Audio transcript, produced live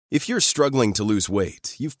If you're struggling to lose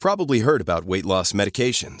weight, you've probably heard about weight loss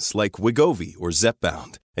medications like Wegovy or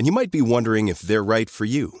Zepbound, and you might be wondering if they're right for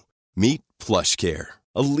you. Meet PlushCare,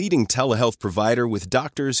 a leading telehealth provider with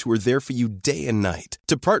doctors who are there for you day and night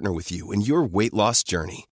to partner with you in your weight loss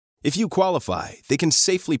journey. If you qualify, they can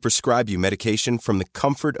safely prescribe you medication from the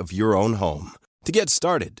comfort of your own home. To get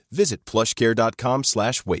started, visit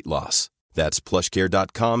plushcare.com/weightloss. That's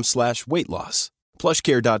plushcare.com/weightloss.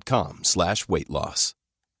 plushcare.com/weightloss.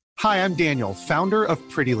 Hi, I'm Daniel, founder of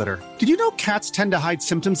Pretty Litter. Did you know cats tend to hide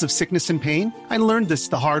symptoms of sickness and pain? I learned this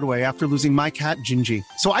the hard way after losing my cat, Gingy.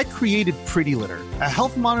 So I created Pretty Litter, a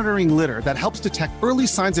health monitoring litter that helps detect early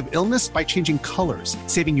signs of illness by changing colors,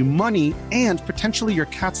 saving you money and potentially your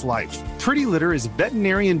cat's life. Pretty Litter is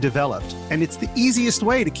veterinarian developed, and it's the easiest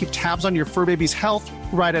way to keep tabs on your fur baby's health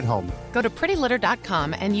right at home. Go to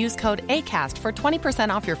prettylitter.com and use code ACAST for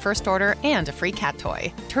 20% off your first order and a free cat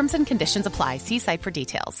toy. Terms and conditions apply. See site for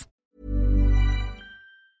details.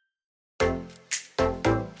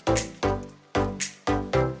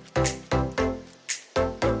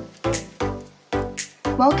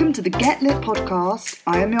 Welcome to the Get Lit podcast.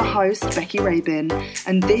 I am your host, Becky Rabin,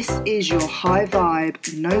 and this is your high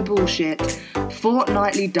vibe, no bullshit,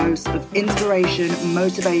 fortnightly dose of inspiration,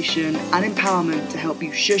 motivation, and empowerment to help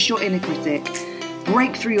you shush your inner critic,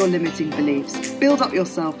 break through your limiting beliefs, build up your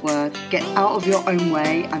self-worth, get out of your own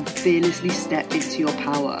way, and fearlessly step into your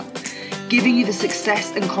power, giving you the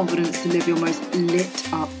success and confidence to live your most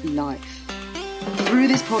lit up life. Through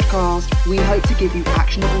this podcast, we hope to give you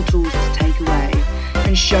actionable tools to take away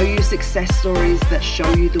and show you success stories that show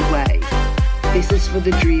you the way. This is for the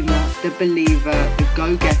dreamer, the believer, the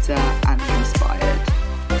go-getter, and the inspired.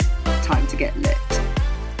 Time to get lit.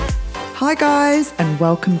 Hi guys, and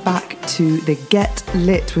welcome back to the Get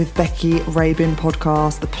Lit with Becky Rabin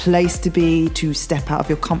podcast, the place to be to step out of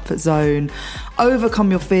your comfort zone,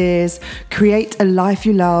 overcome your fears, create a life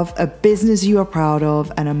you love, a business you are proud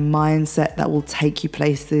of, and a mindset that will take you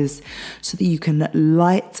places so that you can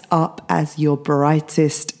light up as your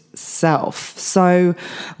brightest self. So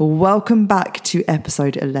welcome back to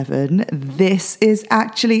episode 11. This is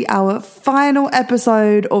actually our final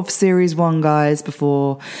episode of series 1, guys,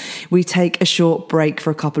 before we take a short break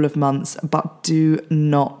for a couple of months, but do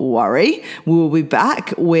not worry, we will be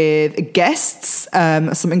back with guests,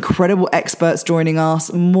 some incredible experts joining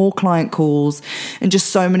us, more client calls, and just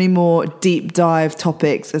so many more deep dive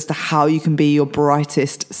topics as to how you can be your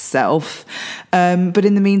brightest self. But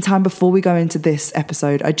in the meantime, before we go into this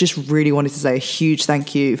episode, I just really wanted to say a huge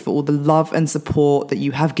thank you for all the love and support that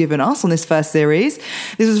you have given us on this first series.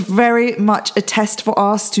 This was very much a test for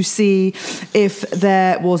us to see if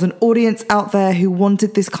there was an audience out there who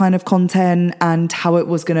wanted this kind of content and how it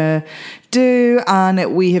was going to do,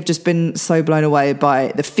 and we have just been so blown away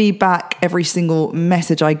by the feedback. Every single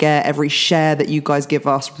message I get, every share that you guys give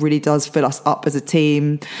us really does fill us up as a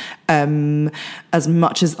team. As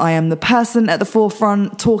much as I am the person at the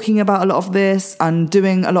forefront talking about a lot of this and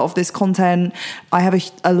doing a lot of this content, I have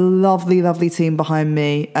a lovely, lovely team behind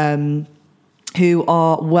me, who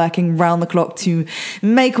are working round the clock to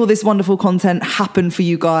make all this wonderful content happen for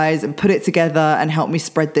you guys and put it together and help me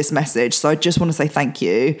spread this message. So I just want to say thank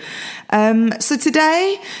you. So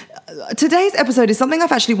today's episode is something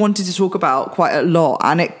I've actually wanted to talk about quite a lot,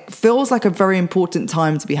 and it feels like a very important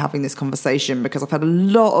time to be having this conversation because I've had a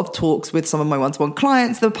lot of talks with some of my one-to-one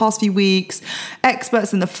clients the past few weeks,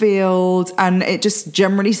 experts in the field, and it just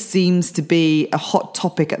generally seems to be a hot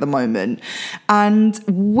topic at the moment. And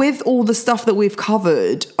with all the stuff that we've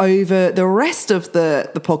covered over the rest of the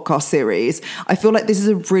podcast series, I feel like this is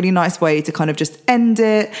a really nice way to kind of just end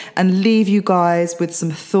it and leave you guys with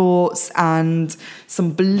some thoughts and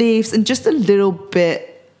some beliefs and just a little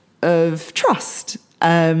bit of trust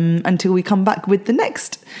until we come back with the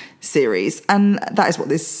next series. And that is what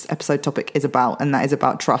this episode topic is about, and that is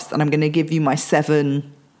about trust. And I'm going to give you my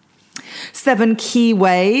seven key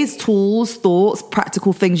ways, tools, thoughts,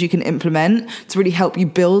 practical things you can implement to really help you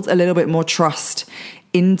build a little bit more trust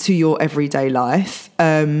into your everyday life.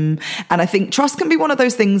 And I think trust can be one of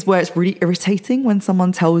those things where it's really irritating when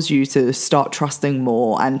someone tells you to start trusting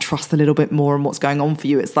more and trust a little bit more in what's going on for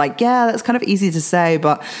you. It's like, yeah, that's kind of easy to say,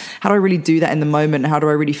 but how do I really do that in the moment? How do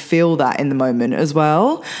I really feel that in the moment as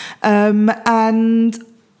well? And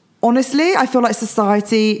honestly, I feel like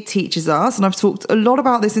society teaches us, and I've talked a lot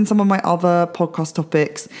about this in some of my other podcast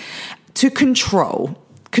topics, to control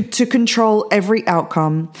every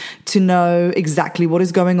outcome, to know exactly what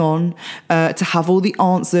is going on, to have all the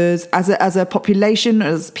answers. As a population,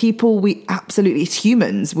 as people, we absolutely, as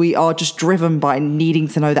humans, we are just driven by needing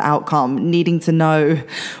to know the outcome, needing to know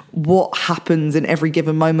what happens in every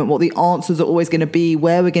given moment, what the answers are always going to be,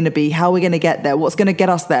 where we're going to be, how we're going to get there, what's going to get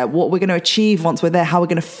us there, what we're going to achieve once we're there, how we're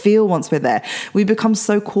going to feel once we're there. We become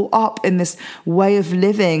so caught up in this way of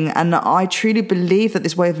living. And I truly believe that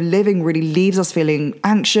this way of living really leaves us feeling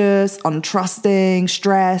anxious, untrusting,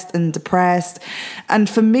 stressed and depressed. And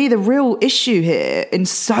for me, the real issue here in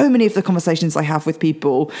so many of the conversations I have with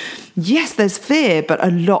people, yes, there's fear, but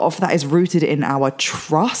a lot of that is rooted in our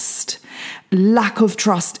trust. Lack of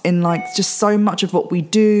trust in just so much of what we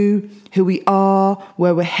do, who we are,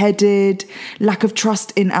 where we're headed, lack of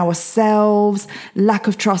trust in ourselves, lack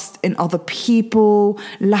of trust in other people,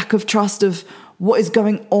 lack of trust of what is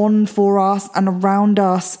going on for us and around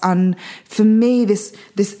us. And for me, this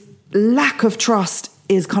lack of trust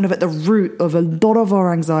is kind of at the root of a lot of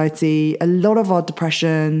our anxiety, a lot of our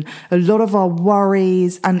depression, a lot of our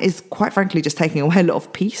worries, and is quite frankly just taking away a lot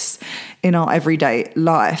of peace in our everyday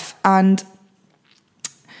life. And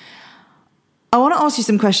I want to ask you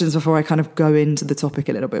some questions before I kind of go into the topic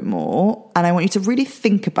a little bit more. And I want you to really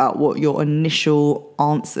think about what your initial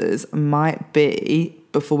answers might be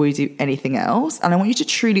before we do anything else. And I want you to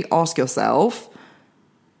truly ask yourself,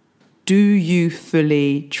 do you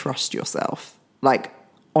fully trust yourself?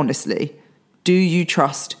 Honestly, do you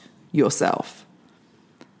trust yourself?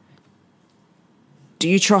 Do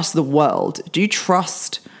you trust the world? Do you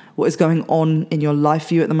trust what is going on in your life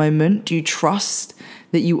for you at the moment? Do you trust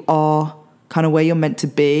that you are kind of where you're meant to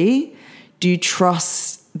be? Do you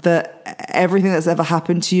trust that everything that's ever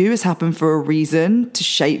happened to you has happened for a reason to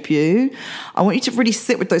shape you? I want you to really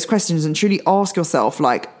sit with those questions and truly ask yourself,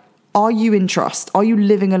 are you in trust? Are you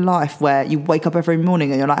living a life where you wake up every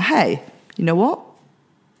morning and you're like, hey, you know what?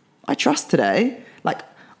 I trust today.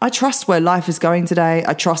 I trust where life is going today.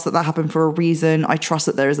 I trust that happened for a reason. I trust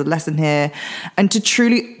that there is a lesson here. And to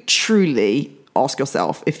truly, truly ask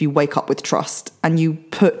yourself if you wake up with trust and you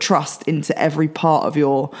put trust into every part of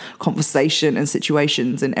your conversation and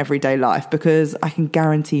situations in everyday life, because I can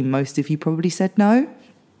guarantee most of you probably said no.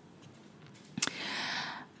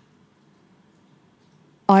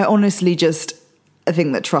 I honestly I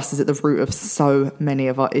think that trust is at the root of so many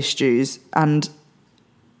of our issues. And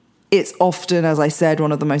it's often, as I said,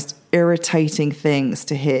 one of the most irritating things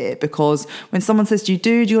to hear, because when someone says to you,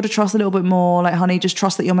 dude, you got to trust a little bit more, honey, just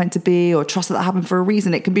trust that you're meant to be, or trust that happened for a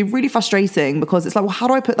reason, it can be really frustrating, because it's well, how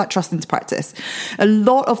do I put that trust into practice? A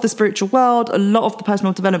lot of the spiritual world, a lot of the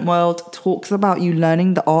personal development world talks about you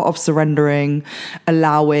learning the art of surrendering,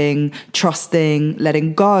 allowing, trusting,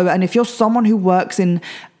 letting go. And if you're someone who works in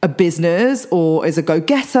a business or is a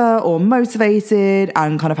go-getter or motivated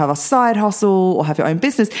and kind of have a side hustle or have your own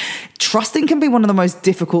business, trusting can be one of the most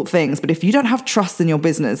difficult things. But if you don't have trust in your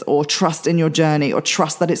business or trust in your journey or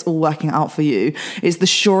trust that it's all working out for you, it's the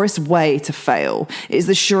surest way to fail. It's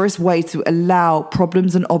the surest way to allow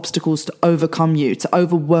problems and obstacles to overcome you, to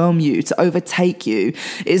overwhelm you, to overtake you.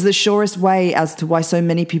 It's the surest way as to why so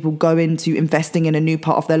many people go into investing in a new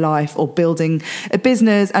part of their life or building a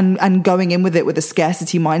business and going in with it with a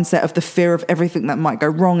scarcity mindset of the fear of everything that might go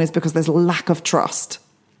wrong, is because there's lack of trust.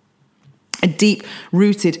 A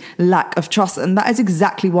deep-rooted lack of trust. And that is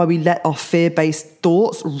exactly why we let our fear-based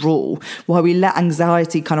thoughts rule, why we let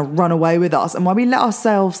anxiety kind of run away with us, and why we let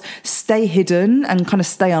ourselves stay hidden and kind of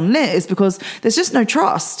stay unlit, is because there's just no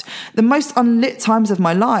trust. The most unlit times of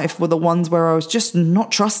my life were the ones where I was just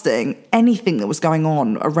not trusting anything that was going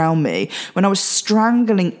on around me, when I was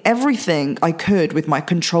strangling everything I could with my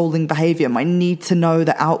controlling behavior, my need to know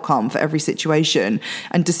the outcome for every situation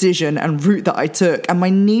and decision and route that I took, and my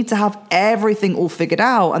need to have everything all figured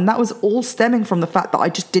out. And that was all stemming from the fact that I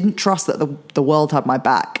just didn't trust that the world had my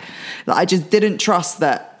back. That I just didn't trust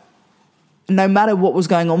that no matter what was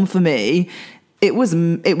going on for me, it was,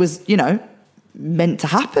 meant to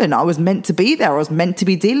happen. I was meant to be there. I was meant to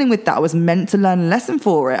be dealing with that. I was meant to learn a lesson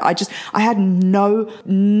for it. I had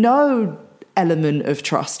no element of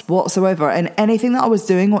trust whatsoever in anything that I was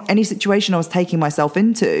doing or any situation I was taking myself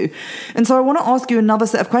into. And so I want to ask you another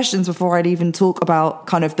set of questions before I'd even talk about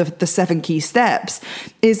kind of the 7 key steps,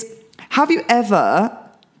 is, have you ever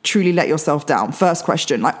truly let yourself down? First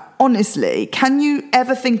question, honestly, can you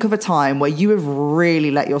ever think of a time where you have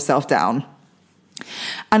really let yourself down?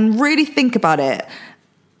 And really think about it.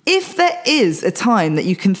 If there is a time that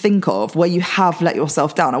you can think of where you have let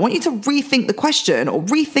yourself down, I want you to rethink the question or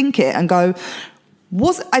rethink it and go,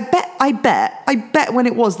 I bet when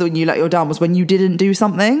it was that when you let your down was when you didn't do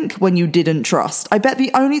something, when you didn't trust. I bet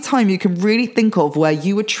the only time you can really think of where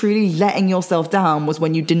you were truly letting yourself down was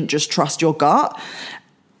when you didn't just trust your gut,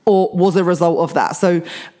 or was a result of that. So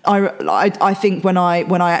I think when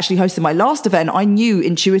I actually hosted my last event, I knew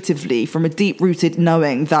intuitively from a deep-rooted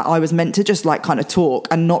knowing that I was meant to just like kind of talk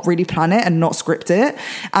and not really plan it and not script it.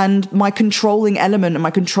 And my controlling element and my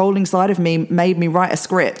controlling side of me made me write a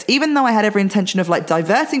script. Even though I had every intention of like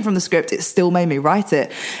diverting from the script, it still made me write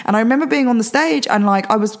it. And I remember being on the stage and like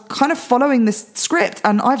I was kind of following this script,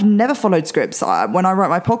 and I've never followed scripts. When I write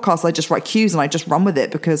my podcast, I just write cues and I just run with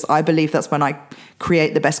it, because I believe that's when I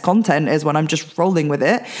create the best content, is when I'm just rolling with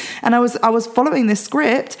it. And I was following this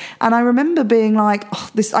script, and I remember being like,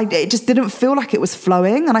 it just didn't feel like it was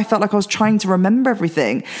flowing, and I felt like I was trying to remember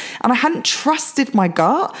everything, and I hadn't trusted my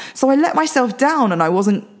gut, so I let myself down, and I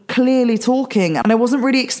wasn't clearly talking, and I wasn't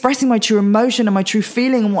really expressing my true emotion and my true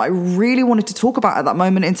feeling and what I really wanted to talk about at that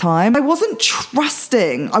moment in time. I wasn't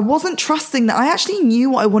trusting that I actually knew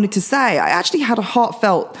what I wanted to say. I actually had a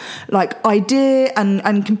heartfelt like idea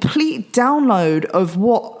and complete download of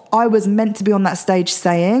what I was meant to be on that stage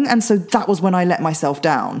saying. And so that was when I let myself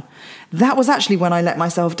down. That was actually when I let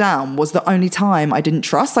myself down, was the only time I didn't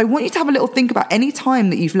trust. So I want you to have a little think about any time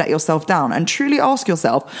that you've let yourself down and truly ask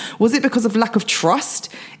yourself, was it because of lack of trust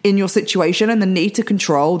in your situation and the need to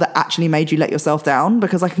control that actually made you let yourself down?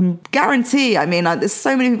 Because I can guarantee, there's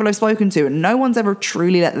so many people I've spoken to and no one's ever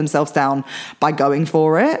truly let themselves down by going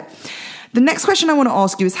for it. The next question I want to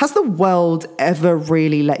ask you is, has the world ever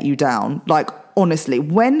really let you down? Like, honestly,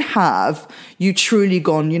 when have you truly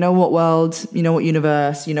gone, you know what, world, you know what,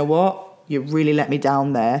 universe, you know what, you really let me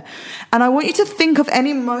down there? And I want you to think of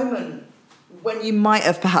any moment when you might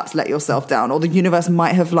have perhaps let yourself down, or the universe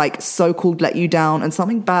might have like so-called let you down and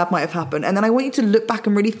something bad might have happened. And then I want you to look back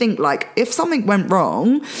and really think, like, if something went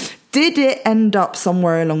wrong, did it end up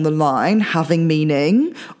somewhere along the line having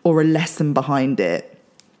meaning or a lesson behind it?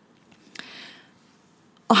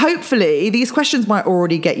 Hopefully, these questions might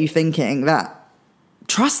already get you thinking that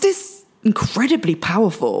trust is incredibly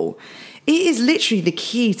powerful. It is literally the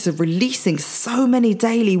key to releasing so many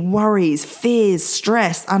daily worries, fears,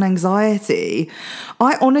 stress, and anxiety.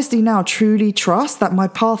 I honestly now truly trust that my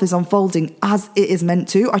path is unfolding as it is meant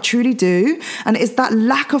to. I truly do. And it's that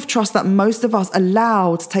lack of trust that most of us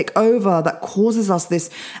allow to take over that causes us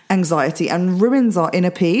this anxiety and ruins our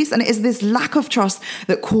inner peace. And it is this lack of trust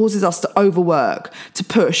that causes us to overwork, to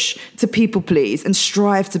push, to people please, and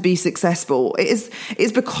strive to be successful. It's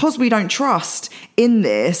because we don't trust in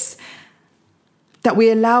this that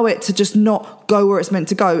we allow it to just not go where it's meant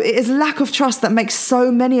to go. It is lack of trust that makes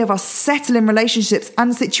so many of us settle in relationships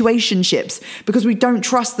and situationships, because we don't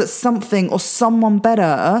trust that something or someone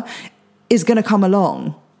better is going to come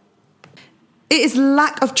along. It is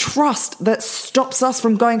lack of trust that stops us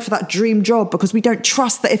from going for that dream job, because we don't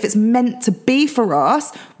trust that if it's meant to be for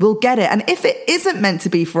us, we'll get it. And if it isn't meant to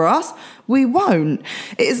be for us, we won't.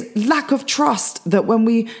 It is lack of trust that when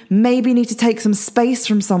we maybe need to take some space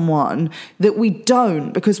from someone, that we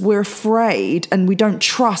don't, because we're afraid and we don't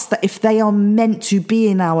trust that if they are meant to be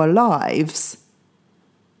in our lives,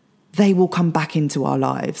 they will come back into our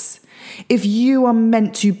lives. If you are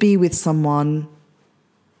meant to be with someone,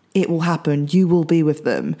 it will happen. You will be with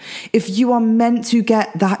them. If you are meant to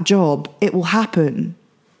get that job, it will happen.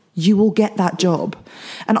 You will get that job.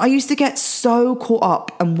 And I used to get so caught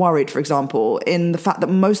up and worried, for example, in the fact that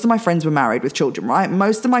most of my friends were married with children, right?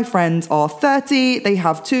 Most of my friends are 30, they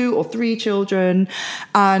have 2 or 3 children.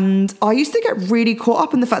 And I used to get really caught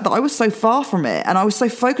up in the fact that I was so far from it. And I was so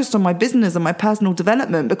focused on my business and my personal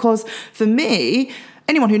development, because for me,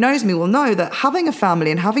 anyone who knows me will know that having a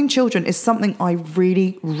family and having children is something I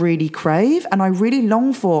really, really crave and I really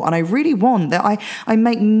long for and I really want. That I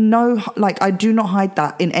make I do not hide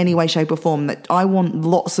that in any way, shape or form, that I want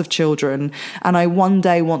lots of children and I one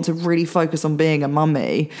day want to really focus on being a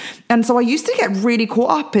mummy. And so I used to get really caught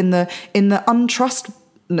up in the untrustingness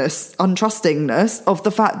of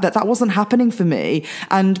the fact that wasn't happening for me,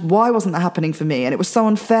 and why wasn't that happening for me, and it was so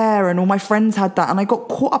unfair, and all my friends had that, and I got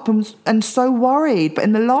caught up and so worried. But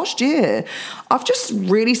in the last year, I've just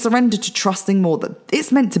really surrendered to trusting more that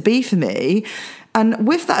it's meant to be for me. And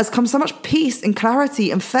with that has come so much peace and clarity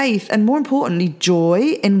and faith, and more importantly,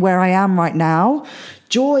 joy in where I am right now.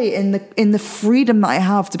 Joy in the freedom that I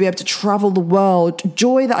have to be able to travel the world.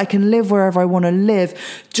 Joy that I can live wherever I want to live.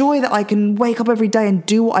 Joy that I can wake up every day and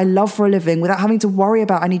do what I love for a living without having to worry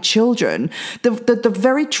about any children. The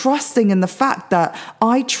very trusting in the fact that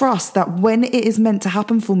I trust that when it is meant to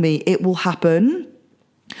happen for me, it will happen.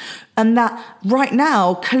 And that right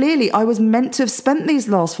now, clearly, I was meant to have spent these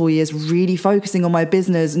last 4 years really focusing on my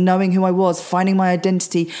business, knowing who I was, finding my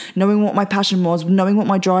identity, knowing what my passion was, knowing what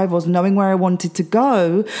my drive was, knowing where I wanted to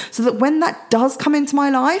go, so that when that does come into my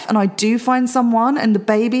life and I do find someone and the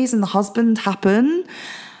babies and the husband happen,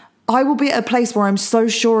 I will be at a place where I'm so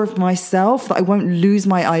sure of myself that I won't lose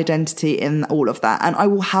my identity in all of that. And I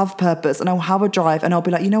will have purpose and I'll have a drive and I'll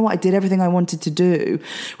be like, you know what? I did everything I wanted to do.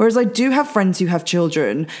 Whereas I do have friends who have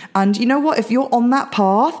children. And you know what? If you're on that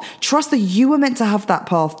path, trust that you were meant to have that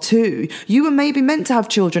path too. You were maybe meant to have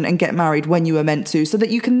children and get married when you were meant to, so that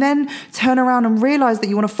you can then turn around and realize that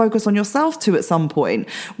you want to focus on yourself too at some point.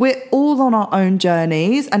 We're all on our own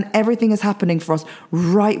journeys and everything is happening for us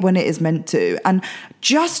right when it is meant to. And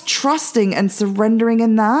just trusting and surrendering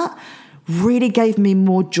in that really gave me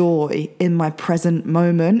more joy in my present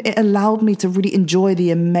moment. It allowed me to really enjoy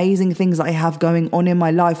the amazing things that I have going on in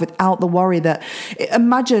my life without the worry that,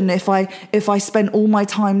 imagine if I spent all my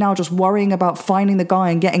time now just worrying about finding the guy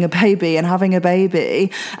and getting a baby and having a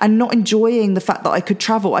baby and not enjoying the fact that I could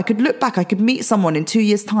travel. I could look back, I could meet someone in 2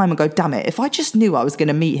 years' time and go, damn it, if I just knew I was going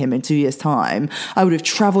to meet him in 2 years' time, I would have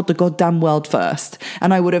traveled the goddamn world first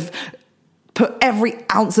and I would have put every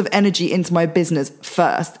ounce of energy into my business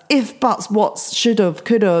first. If, buts, whats, should have,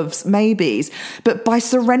 could have, maybes. But by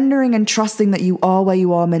surrendering and trusting that you are where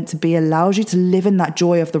you are meant to be allows you to live in that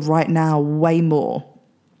joy of the right now way more.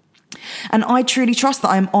 And I truly trust that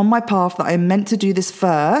I'm on my path, that I'm meant to do this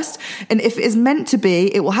first. And if it is meant to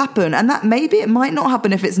be, it will happen. And that maybe it might not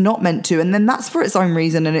happen if it's not meant to. And then that's for its own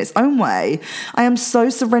reason and its own way. I am so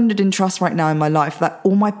surrendered in trust right now in my life that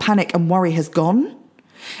all my panic and worry has gone.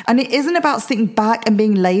 And it isn't about sitting back and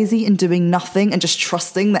being lazy and doing nothing and just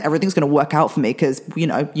trusting that everything's going to work out for me because, you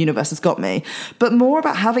know, universe has got me, but more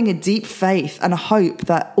about having a deep faith and a hope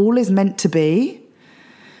that all is meant to be.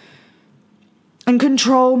 And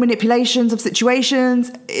control manipulations of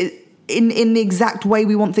situations in the exact way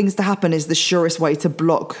we want things to happen is the surest way to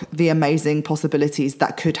block the amazing possibilities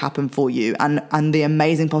that could happen for you and the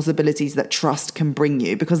amazing possibilities that trust can bring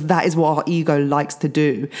you, because that is what our ego likes to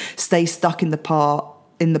do. Stay stuck in the past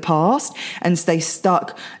and stay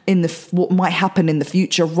stuck in what might happen in the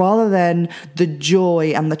future rather than the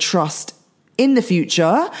joy and the trust in the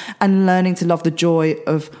future and learning to love the joy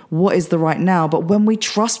of what is the right now. But when we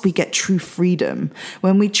trust, we get true freedom.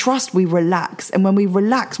 When we trust, we relax. And when we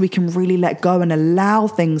relax, we can really let go and allow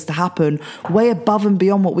things to happen way above and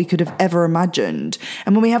beyond what we could have ever imagined.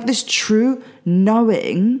 And when we have this true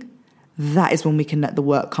knowing, that is when we can let the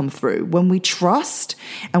work come through. When we trust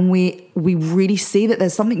and we really see that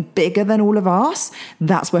there's something bigger than all of us,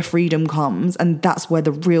 that's where freedom comes. And that's where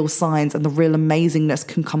the real signs and the real amazingness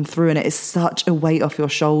can come through. And it is such a weight off your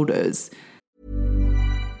shoulders.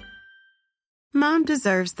 Mom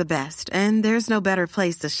deserves the best, and there's no better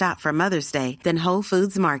place to shop for Mother's Day than Whole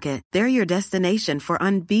Foods Market. They're your destination for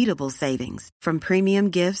unbeatable savings, from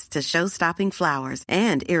premium gifts to show-stopping flowers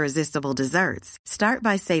and irresistible desserts. Start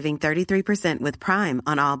by saving 33% with Prime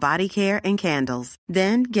on all body care and candles.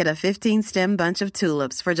 Then get a 15-stem bunch of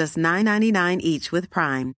tulips for just $9.99 each with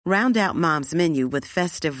Prime. Round out Mom's menu with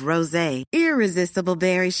festive rosé, irresistible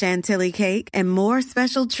berry chantilly cake, and more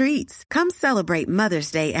special treats. Come celebrate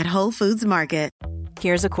Mother's Day at Whole Foods Market.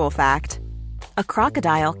 Here's a cool fact. A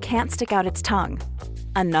crocodile can't stick out its tongue.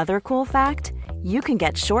 Another cool fact, you can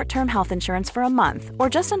get short-term health insurance for a month or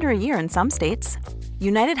just under a year in some states.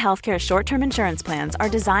 United Healthcare short-term insurance plans are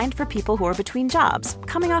designed for people who are between jobs,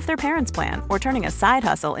 coming off their parents' plan, or turning a side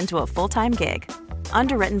hustle into a full-time gig.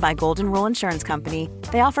 Underwritten by Golden Rule Insurance Company,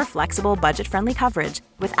 they offer flexible, budget-friendly coverage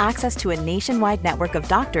with access to a nationwide network of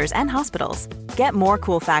doctors and hospitals. Get more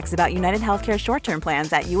cool facts about United Healthcare short-term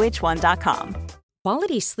plans at uh1.com.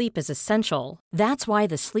 Quality sleep is essential. That's why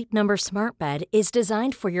the Sleep Number Smart Bed is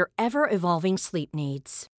designed for your ever-evolving sleep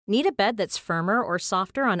needs. Need a bed that's firmer or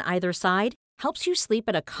softer on either side? Helps you sleep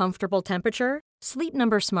at a comfortable temperature? Sleep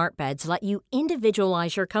Number Smart Beds let you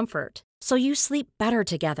individualize your comfort, so you sleep better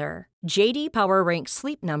together. J.D. Power ranks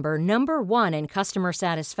Sleep Number number 1 in customer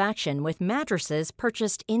satisfaction with mattresses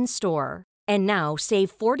purchased in-store. And now,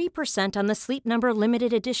 save 40% on the Sleep Number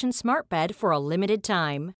Limited Edition Smart Bed for a limited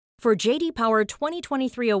time. For J.D. Power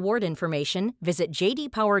 2023 award information, visit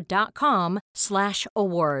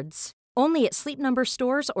jdpower.com/awards. Only at Sleep Number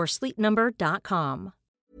stores or sleepnumber.com.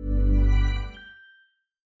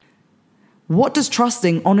 What does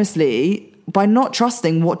trusting, honestly, by not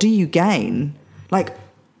trusting, what do you gain? Like,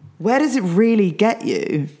 where does it really get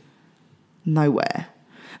you? Nowhere.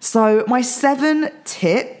 So my 7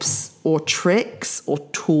 tips or tricks or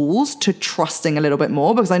tools to trusting a little bit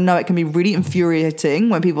more, because I know it can be really infuriating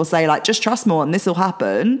when people say like, just trust more and this will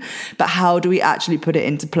happen. But how do we actually put it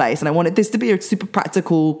into place? And I wanted this to be a super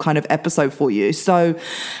practical kind of episode for you. So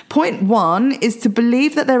point 1 is to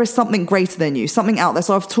believe that there is something greater than you, something out there.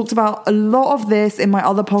 So I've talked about a lot of this in my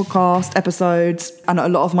other podcast episodes and a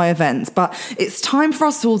lot of my events, but it's time for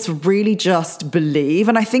us all to really just believe.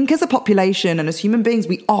 And I think as a population and as human beings,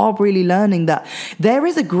 we are really learning that there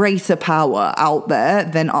is a greater power out there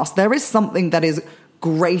than us. There is something that is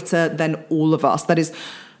greater than all of us. That is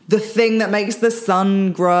the thing that makes the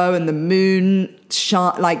sun grow and the moon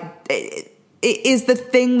shine. Like it is the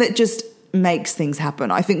thing that just makes things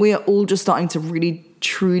happen. I think we are all just starting to really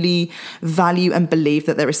truly value and believe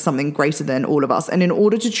that there is something greater than all of us. And in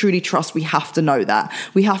order to truly trust, we have to know that.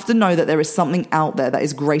 We have to know that there is something out there that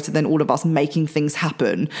is greater than all of us, making things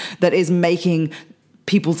happen, that is making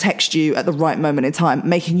people text you at the right moment in time,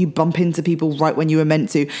 making you bump into people right when you were meant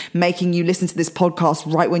to, making you listen to this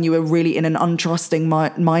podcast right when you were really in an untrusting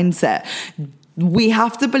mindset. We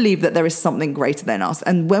have to believe that there is something greater than us.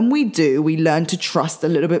 And when we do, we learn to trust a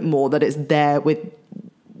little bit more that it's there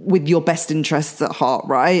with your best interests at heart,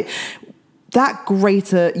 right? That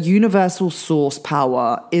greater universal source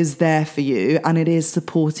power is there for you, and it is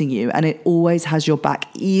supporting you, and it always has your back,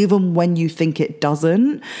 even when you think it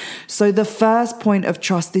doesn't. So the first point of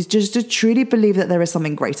trust is just to truly believe that there is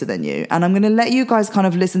something greater than you. And I'm going to let you guys kind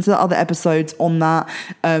of listen to the other episodes on that,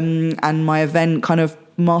 and my event kind of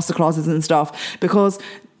masterclasses and stuff, because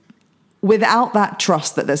without that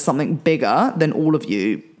trust that there's something bigger than all of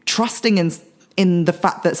you, trusting in the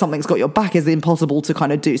fact that something's got your back is impossible to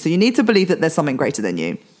kind of do. So you need to believe that there's something greater than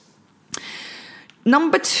you.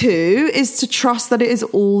 Number 2 is to trust that it is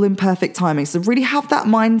all in perfect timing. So really have that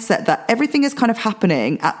mindset that everything is kind of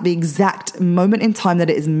happening at the exact moment in time that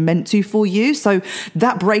it is meant to for you. So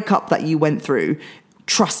that breakup that you went through,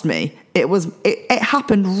 trust me, it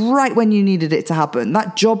happened right when you needed it to happen.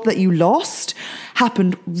 That job that you lost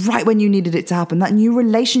happened right when you needed it to happen. That new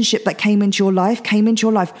relationship that came into your life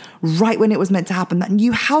right when it was meant to happen. That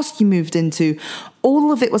new house you moved into,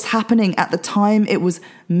 all of it was happening at the time it was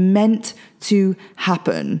meant to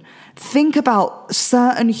happen. Think about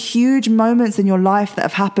certain huge moments in your life that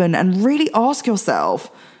have happened and really ask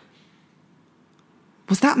yourself,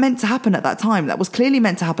 was that meant to happen at that time? That was clearly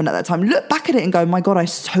meant to happen at that time. Look back at it and go, my God, I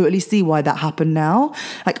totally see why that happened now.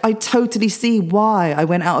 Like, I totally see why I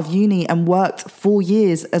went out of uni and worked 4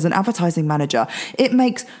 years as an advertising manager. It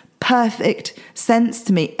makes perfect sense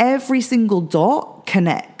to me. Every single dot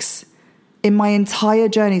connects. In my entire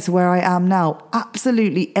journey to where I am now,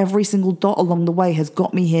 absolutely every single dot along the way has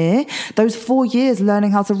got me here. Those 4 years learning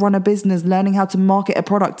how to run a business, learning how to market a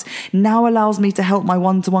product, now allows me to help my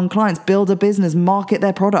one-to-one clients build a business, market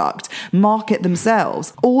their product, market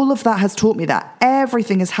themselves. All of that has taught me that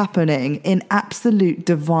everything is happening in absolute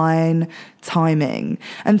divine timing.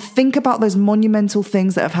 And think about those monumental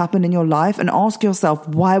things that have happened in your life and ask yourself,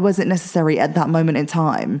 why was it necessary at that moment in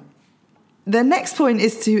time? The next point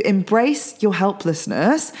is to embrace your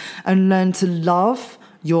helplessness and learn to love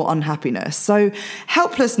your unhappiness. So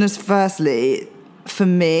helplessness, firstly, for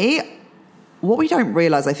me, what we don't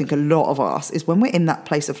realize, I think a lot of us, is when we're in that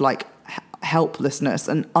place of like helplessness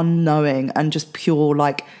and unknowing and just pure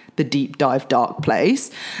like the deep dive dark place,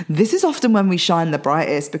 this is often when we shine the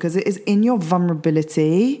brightest, because it is in your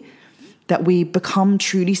vulnerability that we become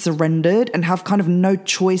truly surrendered and have kind of no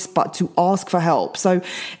choice but to ask for help. So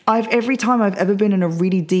every time I've ever been in a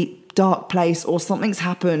really deep, dark place or something's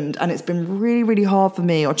happened and it's been really, really hard for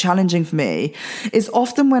me or challenging for me, is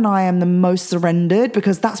often when I am the most surrendered,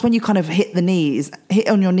 because that's when you kind of hit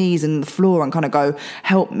on your knees in the floor and kind of go,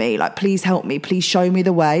 help me, like, please help me, please show me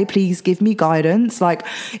the way, please give me guidance. Like,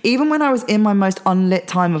 even when I was in my most unlit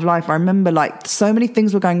time of life, I remember like so many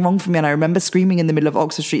things were going wrong for me, and I remember screaming in the middle of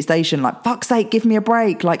Oxford Street Station, like, fuck's sake, give me a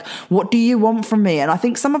break, like, what do you want from me? And I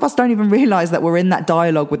think some of us don't even realize that we're in that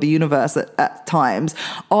dialogue with the universe at times,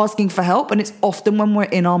 asking for help. And it's often when we're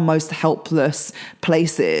in our most helpless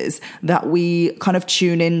places that we kind of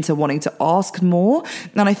tune into wanting to ask more.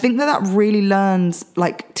 And I think that really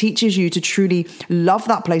teaches you to truly love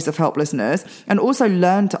that place of helplessness, and also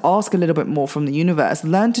learn to ask a little bit more from the universe.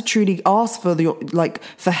 Learn to truly ask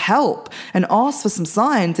for help, and ask for some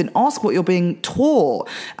signs, and ask what you're being taught.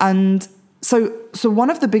 And So one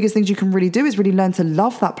of the biggest things you can really do is really learn to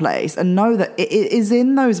love that place, and know that it is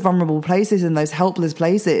in those vulnerable places, in those helpless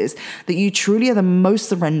places, that you truly are the most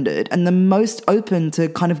surrendered and the most open to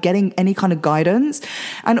kind of getting any kind of guidance.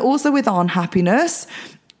 And also with unhappiness,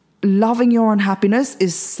 loving your unhappiness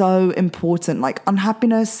is so important. Like,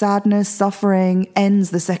 unhappiness, sadness, suffering ends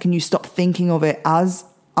the second you stop thinking of it as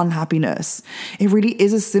unhappiness. It really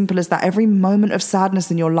is as simple as that. Every moment of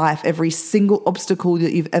sadness in your life, every single obstacle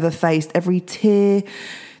that you've ever faced, every tear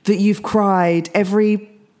that you've cried, every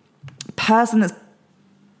person that's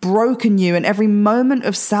broken you, and every moment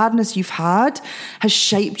of sadness you've had has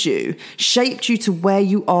shaped you to where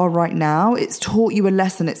you are right now. It's taught you a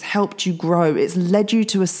lesson. It's helped you grow. It's led you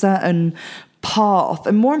to a certain path.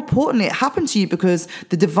 And more importantly, it happened to you because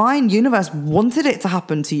the divine universe wanted it to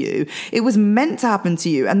happen to you. It was meant to happen to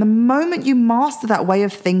you. And the moment you master that way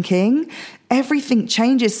of thinking, everything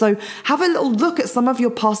changes. So have a little look at some of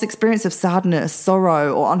your past experience of sadness,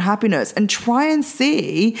 sorrow, or unhappiness and try and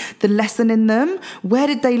see the lesson in them. Where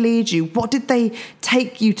did they lead you? What did they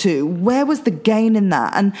take you to? Where was the gain in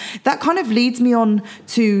that? And that kind of leads me on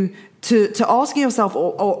to asking yourself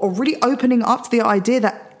or really opening up to the idea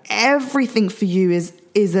that everything for you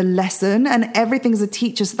is a lesson and everything is a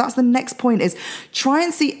teacher. So that's the next point, is try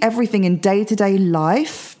and see everything in day-to-day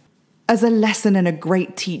life as a lesson and a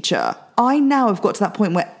great teacher. I now have got to that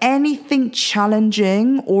point where anything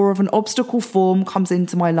challenging or of an obstacle form comes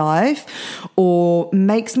into my life or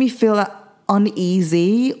makes me feel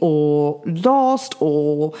uneasy or lost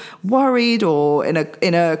or worried or in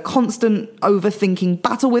a constant overthinking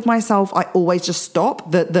battle with myself, I always just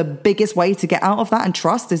stop. The biggest way to get out of that and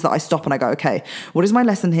trust is that I stop and I go, okay, what is my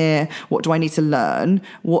lesson here? What do I need to learn?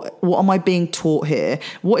 What am I being taught here?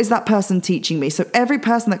 What is that person teaching me? So every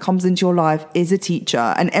person that comes into your life is a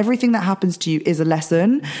teacher, and everything that happens to you is a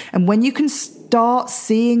lesson. And when you can start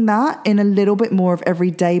seeing that in a little bit more of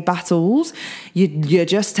everyday battles, you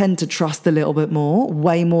just tend to trust a little bit more,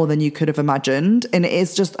 way more than you could have imagined. And it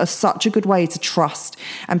is just such a good way to trust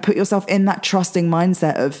and put yourself in that trusting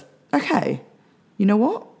mindset of, okay, you know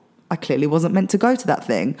what? I clearly wasn't meant to go to that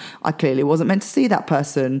thing. I clearly wasn't meant to see that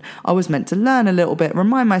person. I was meant to learn a little bit,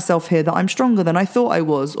 remind myself here that I'm stronger than I thought I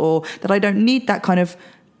was, or that I don't need that kind of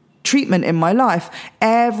treatment in my life.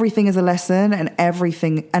 Everything is a lesson, and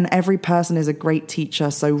every person is a great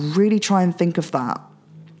teacher. So really try and think of that.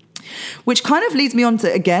 Which kind of leads me on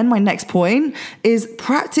to, again, my next point is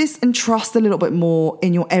practice and trust a little bit more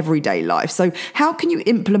in your everyday life. So how can you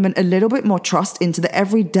implement a little bit more trust into the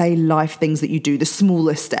everyday life things that you do, the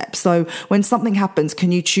smallest steps? So when something happens,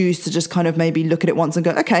 can you choose to just kind of maybe look at it once and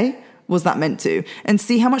go, okay, was that meant to? And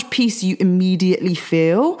see how much peace you immediately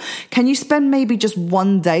feel. Can you spend maybe just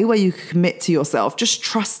one day where you commit to yourself, just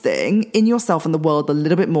trusting in yourself and the world a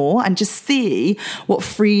little bit more, and just see what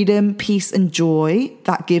freedom, peace, and joy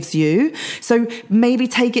that gives you? So maybe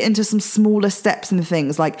take it into some smaller steps and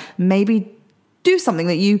things, like maybe do something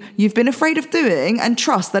that you've been afraid of doing and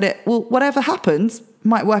trust that it will, whatever happens,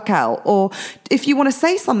 might work out. Or if you want to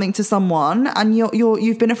say something to someone and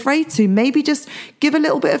you've been afraid to, maybe just give a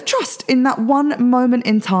little bit of trust in that one moment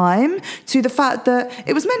in time to the fact that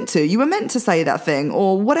it was meant to. You were meant to say that thing,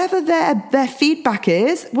 or whatever their feedback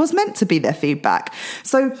was meant to be their feedback.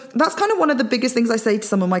 So that's kind of one of the biggest things I say to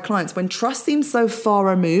some of my clients. When trust seems so far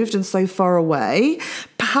removed and so far away,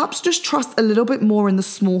 perhaps just trust a little bit more in the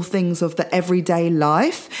small things of the everyday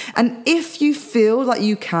life. And if you feel like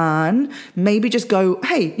you can, maybe just go,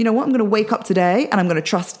 hey, you know what? I'm going to wake up today and I'm going to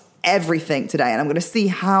trust everything today. And I'm going to see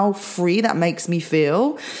how free that makes me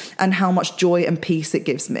feel and how much joy and peace it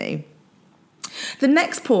gives me. The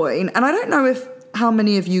next point, and I don't know how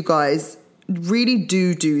many of you guys really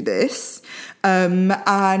do this, and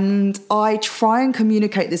I try and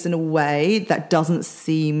communicate this in a way that doesn't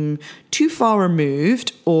seem too far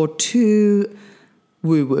removed or too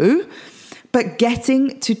woo-woo, but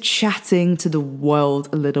getting to chatting to the world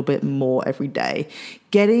a little bit more every day,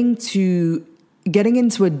 getting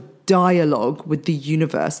into a dialogue with the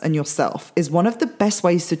universe and yourself is one of the best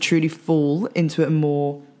ways to truly fall into a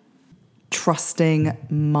more trusting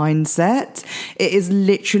mindset. It is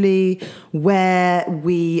literally where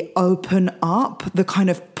we open up the kind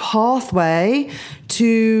of pathway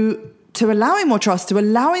to allowing more trust, to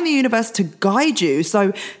allowing the universe to guide you.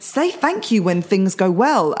 So say thank you when things go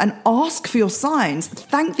well and ask for your signs.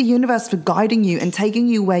 Thank the universe for guiding you and taking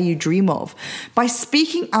you where you dream of. By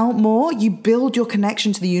speaking out more, you build your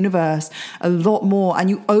connection to the universe a lot more, and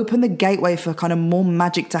you open the gateway for kind of more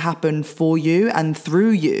magic to happen for you and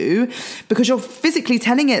through you, because you're physically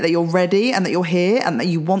telling it that you're ready and that you're here and that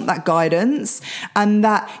you want that guidance and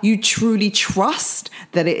that you truly trust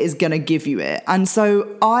that it is going to give you it. And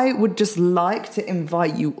so I would just like to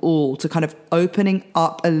invite you all to kind of opening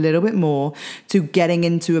up a little bit more, to getting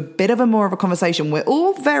into a bit of a more of a conversation. We're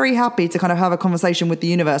all very happy to kind of have a conversation with the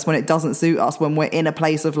universe when it doesn't suit us, when we're in a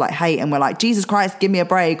place of like hate and we're like, Jesus Christ, give me a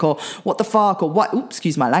break, or what the fuck, or what, oops,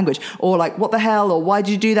 excuse my language, or like, what the hell, or why did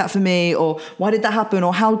you do that for me, or why did that happen,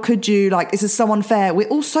 or how could you, like, this is so unfair. We're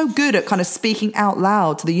all so good at kind of speaking out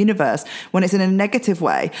loud to the universe when it's in a negative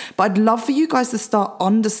way. But I'd love for you guys to start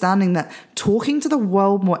understanding that talking to the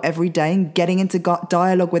world more every day and getting into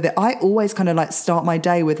dialogue with it. I always kind of like start my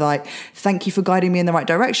day with like, thank you for guiding me in the right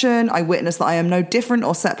direction. I witness that I am no different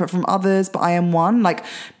or separate from others, but I am one. Like,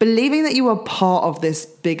 believing that you are part of this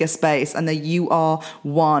bigger space and that you are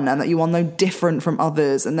one and that you are no different from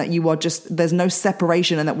others and that you are just, there's no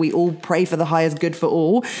separation and that we all pray for the highest good for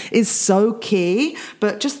all is so key.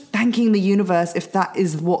 But just thanking the universe, if that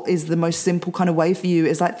is what is the most simple kind of way for you,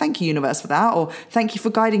 is like, thank you universe for that, or thank you for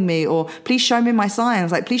guiding me, or please show me my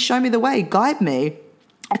signs, like please show me the way, guide me.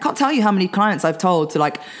 I can't tell you how many clients I've told to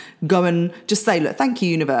like go and just say, look, thank you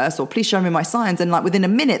universe, or please show me my signs, and like within a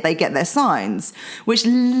minute they get their signs, which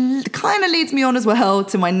kind of leads me on as well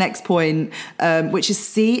to my next point, which is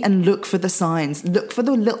see and look for the signs, look for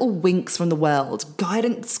the little winks from the world.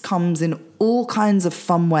 Guidance comes in all kinds of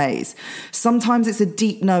fun ways. Sometimes it's a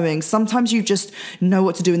deep knowing, sometimes you just know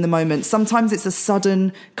what to do in the moment, sometimes it's a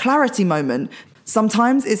sudden clarity moment,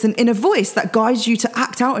 sometimes it's an inner voice that guides you to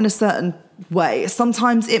act out in a certain way.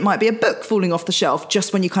 Sometimes it might be a book falling off the shelf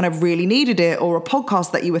just when you kind of really needed it, or a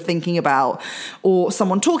podcast that you were thinking about, or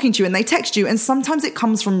someone talking to you and they text you. And sometimes it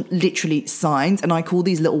comes from literally signs, and I call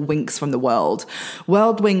these little winks from the world.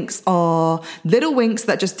 World winks are little winks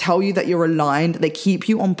that just tell you that you're aligned. They keep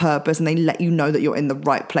you on purpose and they let you know that you're in the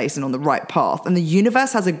right place and on the right path. And the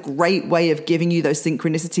universe has a great way of giving you those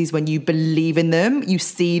synchronicities when you believe in them, you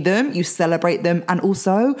see them, you celebrate them, and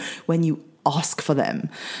also when you ask for them.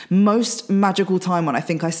 Most magical time when I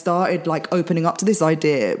think I started like opening up to this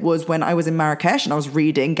idea was when I was in Marrakesh and I was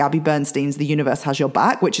reading Gabby Bernstein's The Universe Has Your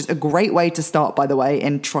Back, which is a great way to start, by the way,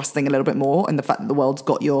 in trusting a little bit more in the fact that the world's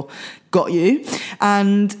got you.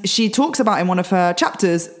 And she talks about in one of her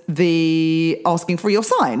chapters the asking for your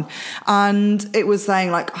sign, and it was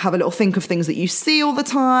saying like, have a little think of things that you see all the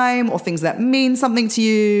time or things that mean something to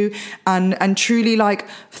you, and truly like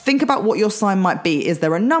think about what your sign might be. Is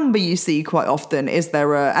there a number you see quite often? Is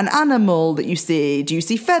there an animal that you see? Do you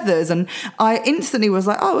see feathers? And I instantly was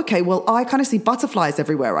like, oh, okay, well, I kind of see butterflies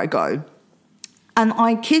everywhere I go. And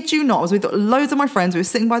I kid you not, I was with loads of my friends, we were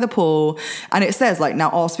sitting by the pool, and it says like,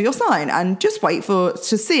 now ask for your sign and just wait to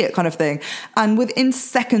see it kind of thing. And within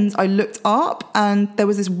seconds I looked up and there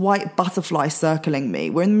was this white butterfly circling me.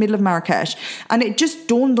 We're in the middle of Marrakesh, and it just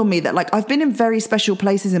dawned on me that like I've been in very special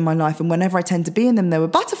places in my life, and whenever I tend to be in them, there were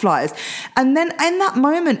butterflies. And then in that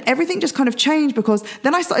moment, everything just kind of changed, because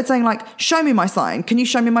then I started saying like, show me my sign. Can you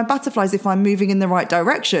show me my butterflies if I'm moving in the right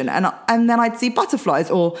direction? And then I'd see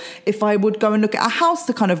butterflies. Or if I would go and look at a house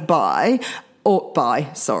to kind of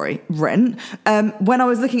rent. When I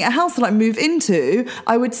was looking at a house to like move into,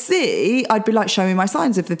 I'd be like, show me my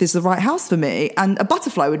signs if this is the right house for me. And a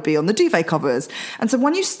butterfly would be on the duvet covers. And so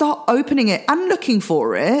when you start opening it and looking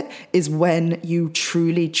for it is when you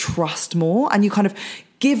truly trust more, and you kind of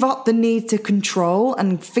give up the need to control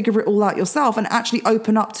and figure it all out yourself, and actually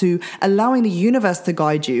open up to allowing the universe to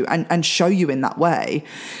guide you and show you in that way.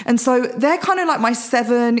 And so they're kind of like my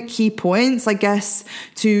 7 key points, I guess,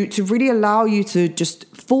 to really allow you to just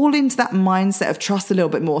fall into that mindset of trust a little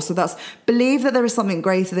bit more. So that's believe that there is something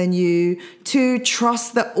greater than you. 2,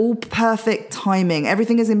 trust that all perfect timing,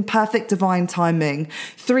 everything is in perfect divine timing.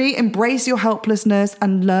 3, embrace your helplessness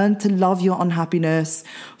and learn to love your unhappiness.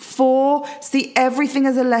 4, see everything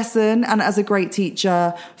as a lesson and as a great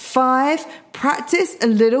teacher. 5, practice a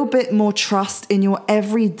little bit more trust in your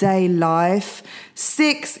everyday life.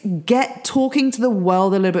 6, get talking to the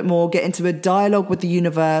world a little bit more, get into a dialogue with the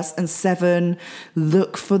universe. And 7,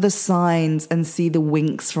 look for the signs and see the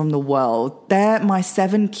winks from the world. They're my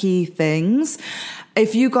 7 key things.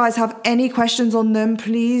 If you guys have any questions on them,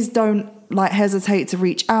 please don't hesitate to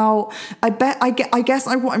reach out. I guess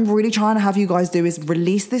what I'm really trying to have you guys do is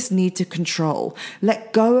release this need to control.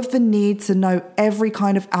 Let go of the need to know every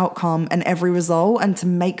kind of outcome and every result and to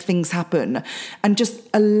make things happen, and just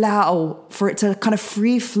allow for it to kind of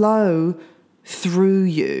free flow through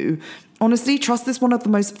you. Honestly, trust is one of the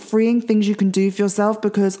most freeing things you can do for yourself,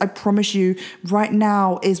 because I promise you right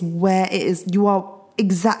now is where it is. You are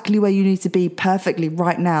exactly where you need to be perfectly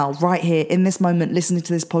right now, right here, in this moment, listening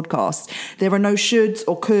to this podcast. There are no shoulds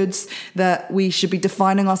or coulds that we should be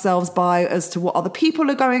defining ourselves by as to what other people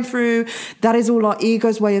are going through. That is all our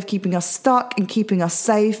ego's way of keeping us stuck and keeping us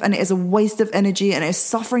safe. And it is a waste of energy, and it is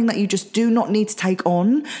suffering that you just do not need to take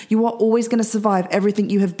on. You are always going to survive everything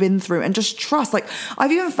you have been through, and just trust. Like,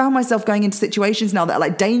 I've even found myself going into situations now that are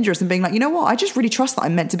like dangerous and being like, you know what? I just really trust that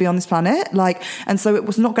I'm meant to be on this planet. Like, and so it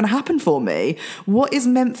was not going to happen for me. What is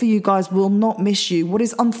meant for you guys will not miss you. What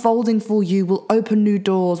is unfolding for you will open new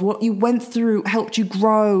doors. What you went through helped you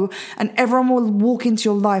grow, and everyone will walk into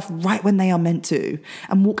your life right when they are meant to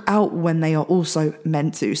and walk out when they are also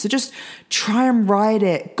meant to. So just try and ride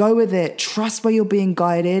it, go with it, trust where you're being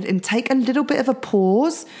guided, and take a little bit of a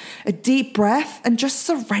pause, a deep breath, and just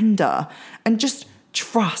surrender and just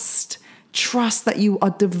trust. Trust that you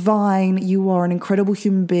are divine, you are an incredible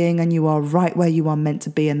human being, and you are right where you are meant to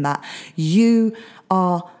be, and that you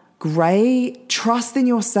are great. Trust in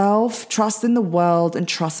yourself, trust in the world, and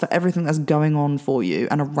trust for everything that's going on for you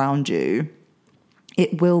and around you.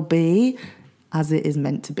 It will be as it is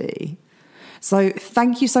meant to be. So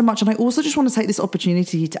thank you so much. And I also just want to take this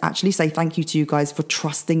opportunity to actually say thank you to you guys for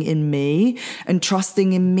trusting in me and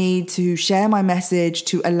trusting in me to share my message,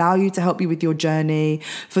 to allow you to help you with your journey.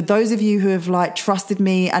 For those of you who have like trusted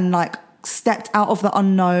me and like stepped out of the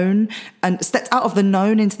unknown and stepped out of the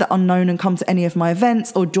known into the unknown and come to any of my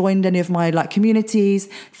events or joined any of my like communities,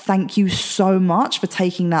 thank you so much for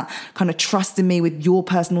taking that kind of trust in me with your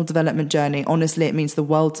personal development journey. Honestly, it means the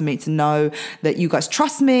world to me to know that you guys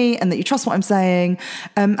trust me and that you trust what I'm saying.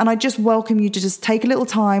 And I just welcome you to just take a little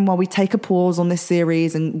time while we take a pause on this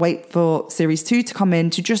series and wait for series 2 to come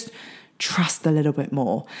in, to just trust a little bit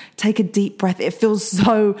more. Take a deep breath. It feels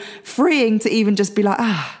so freeing to even just be like,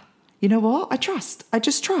 you know what? I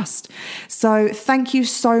just trust. So thank you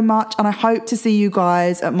so much. And I hope to see you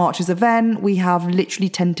guys at March's event. We have literally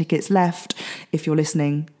 10 tickets left. If you're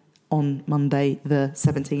listening on Monday, the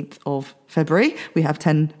 17th of February, we have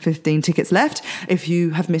 15 tickets left. If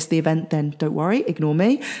you have missed the event, then don't worry, ignore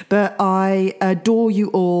me. But I adore you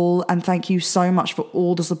all, and thank you so much for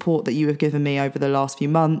all the support that you have given me over the last few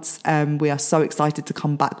months. We are so excited to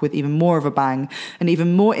come back with even more of a bang and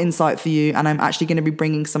even more insight for you. And I'm actually going to be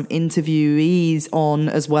bringing some interviewees on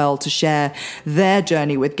as well to share their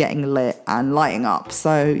journey with getting lit and lighting up.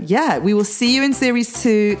 So yeah, we will see you in series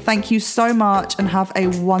 2. Thank you so much, and have a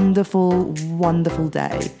wonderful, wonderful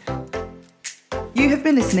day. You have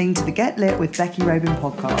been listening to the Get Lit with Becky Rabin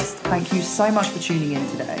podcast. Thank you so much for tuning in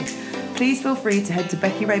today. Please feel free to head to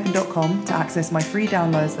beckyrabin.com to access my free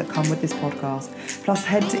downloads that come with this podcast. Plus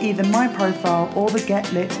head to either my profile or the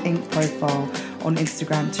Get Lit Inc. profile on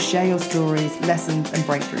Instagram to share your stories, lessons and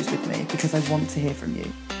breakthroughs with me, because I want to hear from you.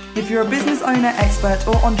 If you're a business owner, expert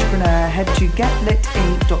or entrepreneur, head to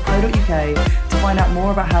getlitinc.co.uk to find out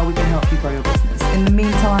more about how we can help you grow your business. In the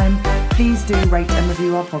meantime, please do rate and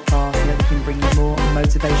review our podcast so that we can bring you more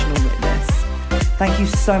motivational litness. Thank you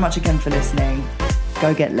so much again for listening.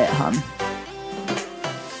 Go get lit, hun.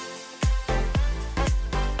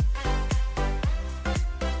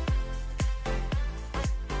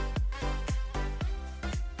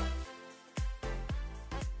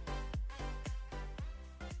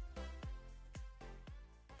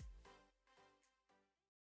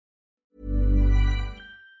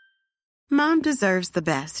 Mom deserves the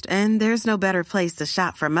best, and there's no better place to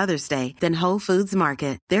shop for Mother's Day than Whole Foods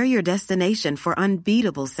Market. They're your destination for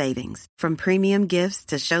unbeatable savings, from premium gifts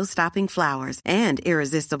to show-stopping flowers and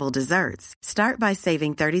irresistible desserts. Start by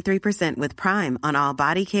saving 33% with Prime on all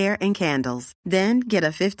body care and candles. Then get a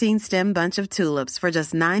 15-stem bunch of tulips for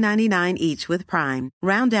just $9.99 each with Prime.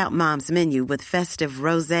 Round out Mom's menu with festive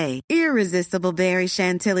rosé, irresistible berry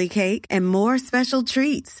chantilly cake, and more special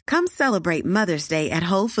treats. Come celebrate Mother's Day at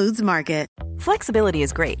Whole Foods Market. Flexibility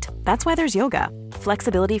is great. That's why there's yoga.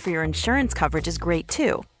 Flexibility for your insurance coverage is great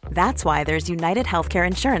too. That's why there's United Healthcare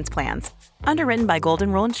Insurance Plans. Underwritten by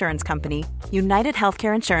Golden Rule Insurance Company, United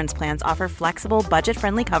Healthcare Insurance Plans offer flexible,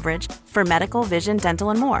 budget-friendly coverage for medical, vision,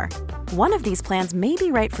 dental, and more. One of these plans may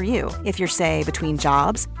be right for you if you're, say, between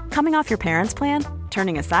jobs, coming off your parents' plan,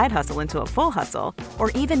 turning a side hustle into a full hustle,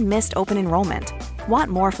 or even missed open enrollment. Want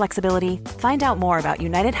more flexibility? Find out more about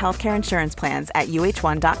United Healthcare Insurance Plans at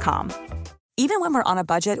uh1.com. Even when we're on a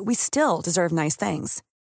budget, we still deserve nice things.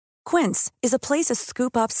 Quince is a place to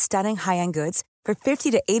scoop up stunning high-end goods for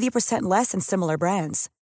 50 to 80% less than similar brands.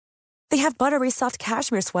 They have buttery soft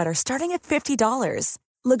cashmere sweaters starting at $50,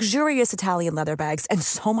 luxurious Italian leather bags, and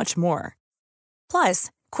so much more.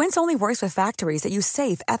 Plus, Quince only works with factories that use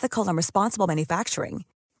safe, ethical, and responsible manufacturing.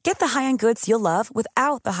 Get the high-end goods you'll love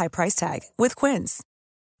without the high price tag with Quince.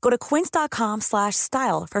 Go to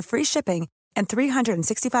quince.com/style for free shipping and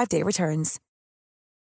 365-day returns.